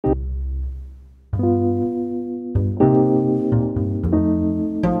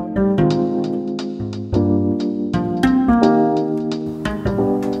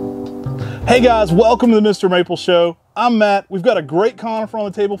Hey guys, welcome to the Mr. Maple Show. I'm Matt. We've got a great conifer on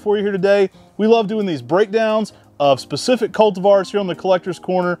the table for you here today. We love doing these breakdowns of specific cultivars here on the Collector's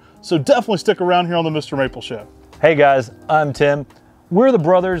Corner, so definitely stick around here on the Mr. Maple Show. Hey guys, I'm Tim. We're the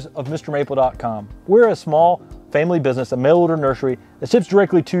brothers of MrMaple.com. We're a small family business, a mail order nursery that ships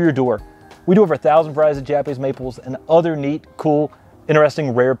directly to your door. We do over 1,000 varieties of Japanese maples and other neat, cool,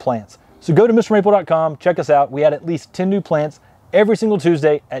 interesting, rare plants. So go to MrMaple.com, check us out. We add at least 10 new plants every single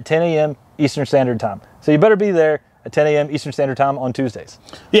Tuesday at 10 a.m. Eastern Standard Time. So you better be there at 10 a.m. Eastern Standard Time on Tuesdays.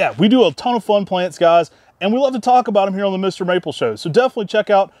 Yeah, we do a ton of fun plants, guys, and we love to talk about them here on the Mr. Maple Show. So definitely check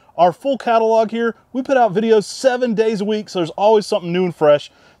out our full catalog here. We put out videos 7 days a week, so there's always something new and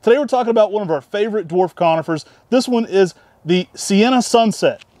fresh. Today we're talking about one of our favorite dwarf conifers. This one is the Sienna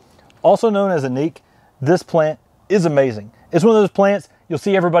Sunset. Also known as Anniek, this plant is amazing. It's one of those plants you'll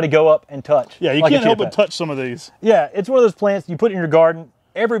see everybody go up and touch. Yeah, you can't help but touch some of these. Yeah, it's one of those plants you put in your garden,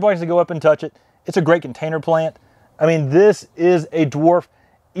 everybody's gonna go up and touch it. It's a great container plant. I mean, this is a dwarf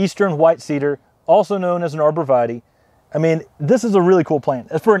eastern white cedar, also known as an arborvitae. I mean, this is a really cool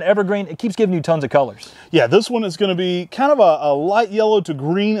plant. As for an evergreen, it keeps giving you tons of colors. Yeah, this one is gonna be kind of a light yellow to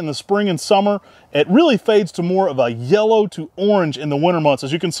green in the spring and summer. It really fades to more of a yellow to orange in the winter months.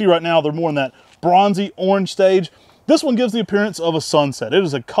 As you can see right now, they're more in that bronzy orange stage. This one gives the appearance of a sunset. It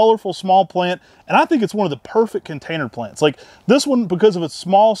is a colorful small plant, and I think it's one of the perfect container plants. Like this one, because of its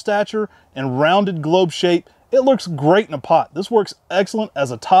small stature and rounded globe shape, it looks great in a pot. This works excellent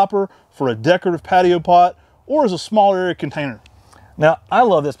as a topper for a decorative patio pot or as a small area container. Now, I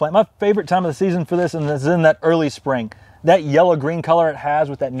love this plant. My favorite time of the season for this is in that early spring. That yellow-green color it has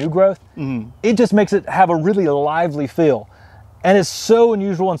with that new growth, it just makes it have a really lively feel. And it's so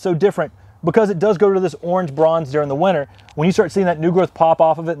unusual and so different because it does go to this orange bronze during the winter. When you start seeing that new growth pop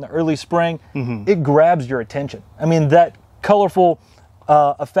off of it in the early spring, it grabs your attention. I mean, that colorful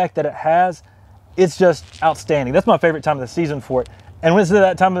effect that it has, it's just outstanding. That's my favorite time of the season for it. And when it's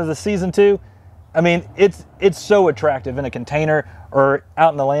that time of the season too, I mean, it's so attractive in a container or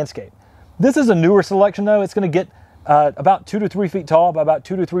out in the landscape. This is a newer selection though. It's gonna get about 2 to 3 feet tall by about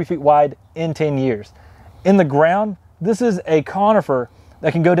 2 to 3 feet wide in 10 years. In the ground, this is a conifer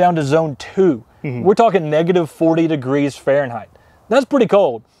that can go down to zone 2. We're talking negative 40 degrees Fahrenheit. That's pretty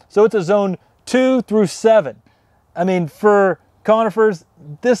cold. So it's a zone 2 through 7. I mean, for conifers,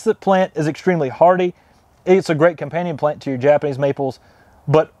 this plant is extremely hardy. It's a great companion plant to your Japanese maples.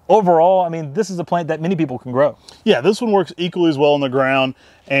 But overall, I mean, this is a plant that many people can grow. Yeah, this one works equally as well in the ground,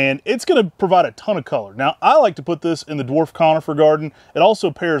 and it's going to provide a ton of color. Now, I like to put this in the dwarf conifer garden. It also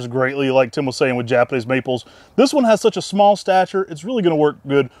pairs greatly, like Tim was saying, with Japanese maples. This one has such a small stature, it's really going to work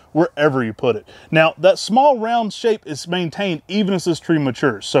good wherever you put it. Now, that small round shape is maintained even as this tree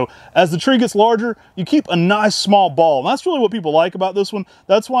matures. So as the tree gets larger, you keep a nice small ball. And that's really what people like about this one.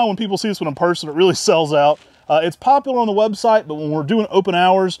 That's why when people see this one in person, it really sells out. It's popular on the website, but when we're doing open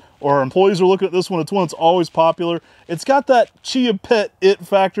hours or our employees are looking at this one, it's one that's always popular. It's got that Chia Pet it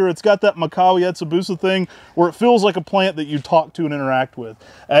factor. It's got that Makawi Etsubusa thing where it feels like a plant that you talk to and interact with.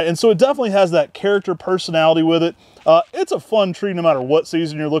 And so it definitely has that character personality with it. It's a fun tree no matter what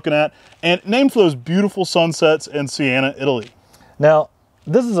season you're looking at, and named for those beautiful sunsets in Sienna, Italy. Now,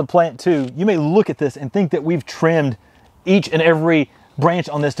 this is a plant too. You may look at this and think that we've trimmed each and every branch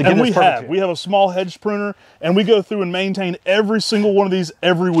on this to give this perfect. We have a small hedge pruner, and we go through and maintain every single one of these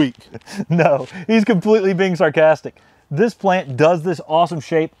every week. No, he's completely being sarcastic. This plant does this awesome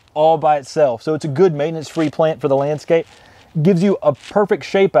shape all by itself, so it's a good maintenance-free plant for the landscape. Gives you a perfect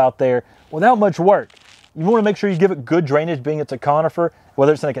shape out there without much work. You want to make sure you give it good drainage, being it's a conifer,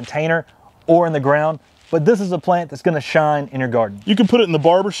 whether it's in a container or in the ground. But this is a plant that's going to shine in your garden. You can put it in the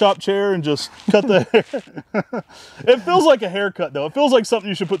barbershop chair and just cut the hair. It feels like a haircut though. It feels like something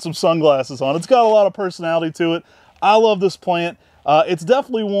you should put some sunglasses on. It's got a lot of personality to it. I love this plant. It's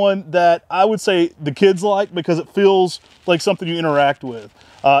definitely one that I would say the kids like because it feels like something you interact with.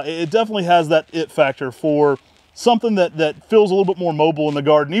 It definitely has that it factor for something that feels a little bit more mobile in the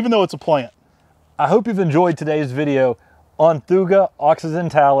garden, even though it's a plant. I hope you've enjoyed today's video on Thuja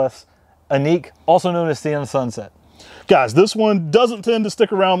occidentalis, Anniek, also known as Sienna Sunset. Guys, this one doesn't tend to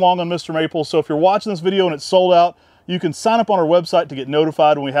stick around long on Mr. Maple, so if you're watching this video and it's sold out, you can sign up on our website to get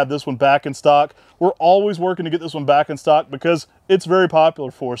notified when we have this one back in stock. We're always working to get this one back in stock because it's very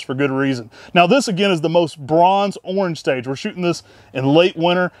popular for us for good reason. Now this again is the most bronze orange stage. We're shooting this in late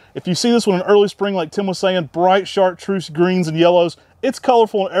winter. If you see this one in early spring, like Tim was saying, bright chartreuse greens and yellows, it's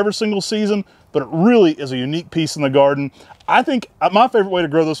colorful in every single season, but it really is a unique piece in the garden. I think my favorite way to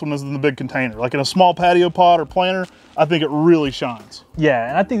grow this one is in the big container, like in a small patio pot or planter. I think it really shines. Yeah,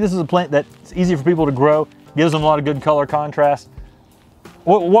 and I think this is a plant that's easy for people to grow, gives them a lot of good color contrast.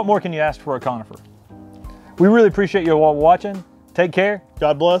 What more can you ask for a conifer? We really appreciate you all watching. Take care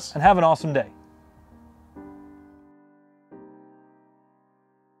God bless. and have an awesome day.